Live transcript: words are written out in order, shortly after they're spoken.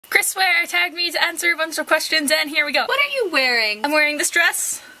Chris Swear tagged me to answer a bunch of questions, and here we go. What are you wearing? I'm wearing this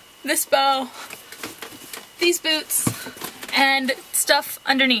dress, this bow, these boots, and stuff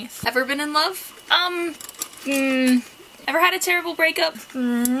underneath. Ever been in love? Ever had a terrible breakup?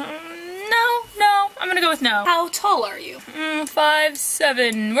 No. I'm gonna go with no. How tall are you?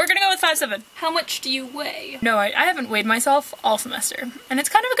 5'7". We're gonna go with 5'7". How much do you weigh? No, I haven't weighed myself all semester, and it's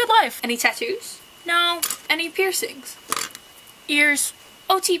kind of a good life. Any tattoos? No. Any piercings? Ears.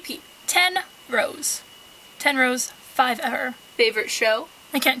 OTP. 10 rows. 10 rows, 5 ever. Favorite show?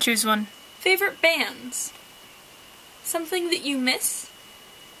 I can't choose one. Favorite bands? Something that you miss?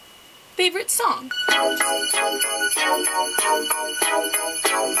 Favorite song?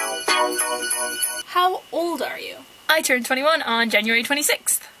 How old are you? I turned 21 on January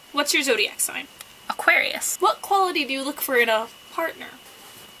 26th. What's your zodiac sign? Aquarius. What quality do you look for in a partner?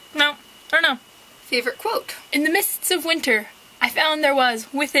 No, or no. Favorite quote? In the mists of winter, I found there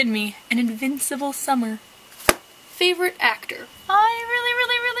was, within me, an invincible summer. Favorite actor? I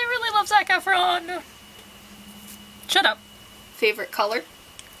really love Zac Efron. Shut up. Favorite color?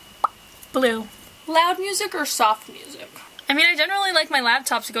 Blue. Loud music or soft music? I mean, I generally like my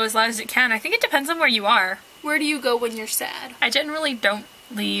laptop to go as loud as it can. I think it depends on where you are. Where do you go when you're sad? I generally don't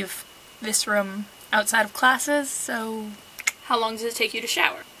leave this room outside of classes, so... How long does it take you to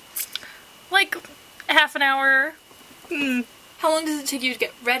shower? Like, half an hour. How long does it take you to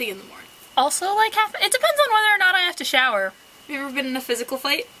get ready in the morning? Also, like, it depends on whether or not I have to shower. Have you ever been in a physical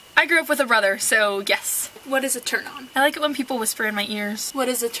fight? I grew up with a brother, so yes. What is a turn on? I like it when people whisper in my ears. What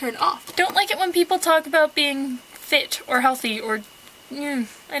is a turn off? Don't like it when people talk about being fit or healthy or...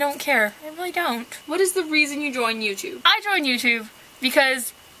 I don't care. I really don't. What is the reason you joined YouTube? I joined YouTube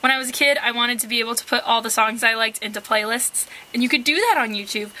because when I was a kid, I wanted to be able to put all the songs I liked into playlists, and you could do that on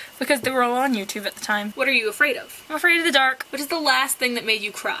YouTube because they were all on YouTube at the time. What are you afraid of? I'm afraid of the dark. What is the last thing that made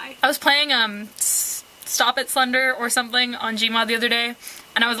you cry? I was playing Stop It Slender or something on Gmod the other day,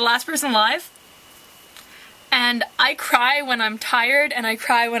 and I was the last person alive. And I cry when I'm tired and I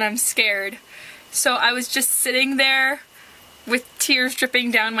cry when I'm scared. So I was just sitting there with tears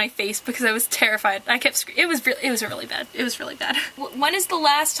dripping down my face because I was terrified. I kept screaming. It was really bad. It was really bad. When is the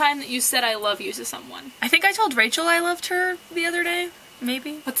last time that you said I love you to someone? I think I told Rachel I loved her the other day.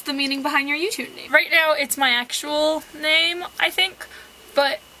 Maybe. What's the meaning behind your YouTube name? Right now it's my actual name, I think,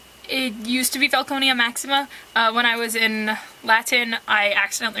 but it used to be Falconia Maxima. When I was in Latin, I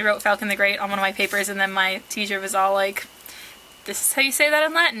accidentally wrote Falcon the Great on one of my papers, and then my teacher was all like, this is how you say that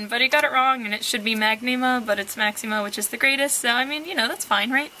in Latin, but he got it wrong, and it should be Magnima, but it's Maxima, which is the greatest, so I mean, you know, that's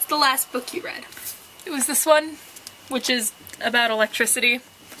fine, right? It's the last book you read. It was this one, which is about electricity,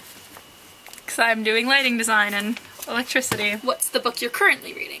 because I'm doing lighting design and electricity. What's the book you're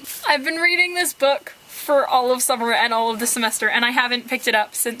currently reading? I've been reading this book for all of summer and all of the semester, and I haven't picked it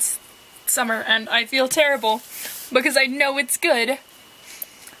up since summer, and I feel terrible because I know it's good.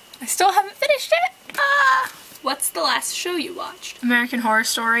 I still haven't finished it. What's the last show you watched? American Horror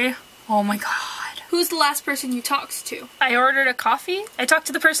Story. Oh my god. Who's the last person you talked to? I ordered a coffee. I talked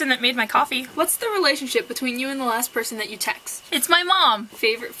to the person that made my coffee. What's the relationship between you and the last person that you text? It's my mom.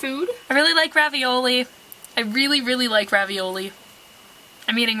 Favorite food? I really like ravioli. I really like ravioli.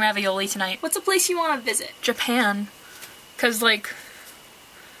 I'm eating ravioli tonight. What's a place you want to visit? Japan. Because, like,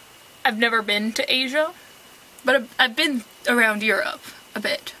 I've never been to Asia, but I've been around Europe a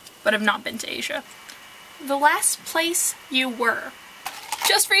bit, but I've not been to Asia. The last place you were.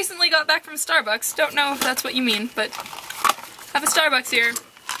 Just recently got back from Starbucks. Don't know if that's what you mean, but have a Starbucks here.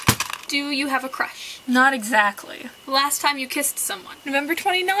 Do you have a crush? Not exactly. The last time you kissed someone? November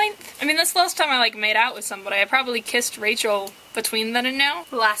 29th? I mean, that's the last time I, like, made out with somebody. I probably kissed Rachel between then and now.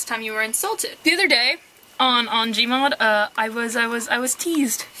 The last time you were insulted? The other day, on Gmod, I was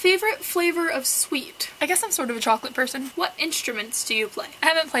teased. Favorite flavor of sweet? I guess I'm sort of a chocolate person. What instruments do you play? I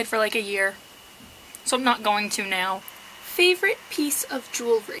haven't played for like a year, so I'm not going to now. Favorite piece of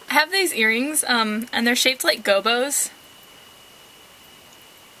jewelry? I have these earrings, and they're shaped like gobos.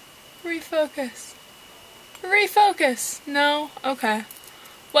 Refocus. Refocus. No? Okay.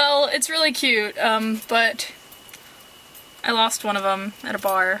 Well, it's really cute, but I lost one of them at a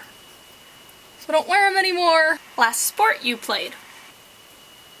bar. So don't wear them anymore. Last sport you played?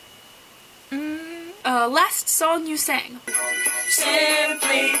 Last song you sang?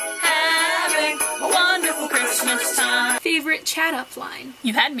 Simply having a wonderful Christmas time. Favorite chat-up line?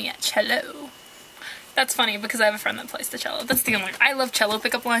 You had me at cello. That's funny because I have a friend that plays the cello. That's the only... I love cello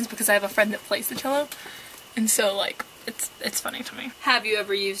pickup lines because I have a friend that plays the cello. And so, like, it's funny to me. Have you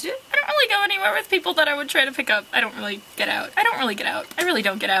ever used it? I don't really go anywhere with people that I would try to pick up. I don't really get out. I really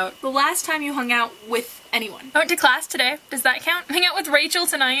don't get out. The last time you hung out with anyone? I went to class today. Does that count? Hang out with Rachel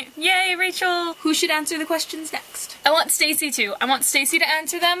tonight. Yay, Rachel! Who should answer the questions next? I want Stacy to. I want Stacy to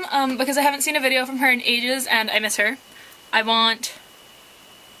answer them, because I haven't seen a video from her in ages and I miss her. I want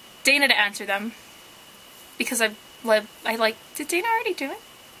Dana to answer them, because I like, did Dana already do it?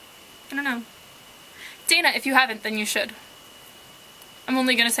 I don't know. Dana, if you haven't, then you should. I'm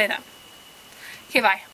only gonna say that. Okay, bye.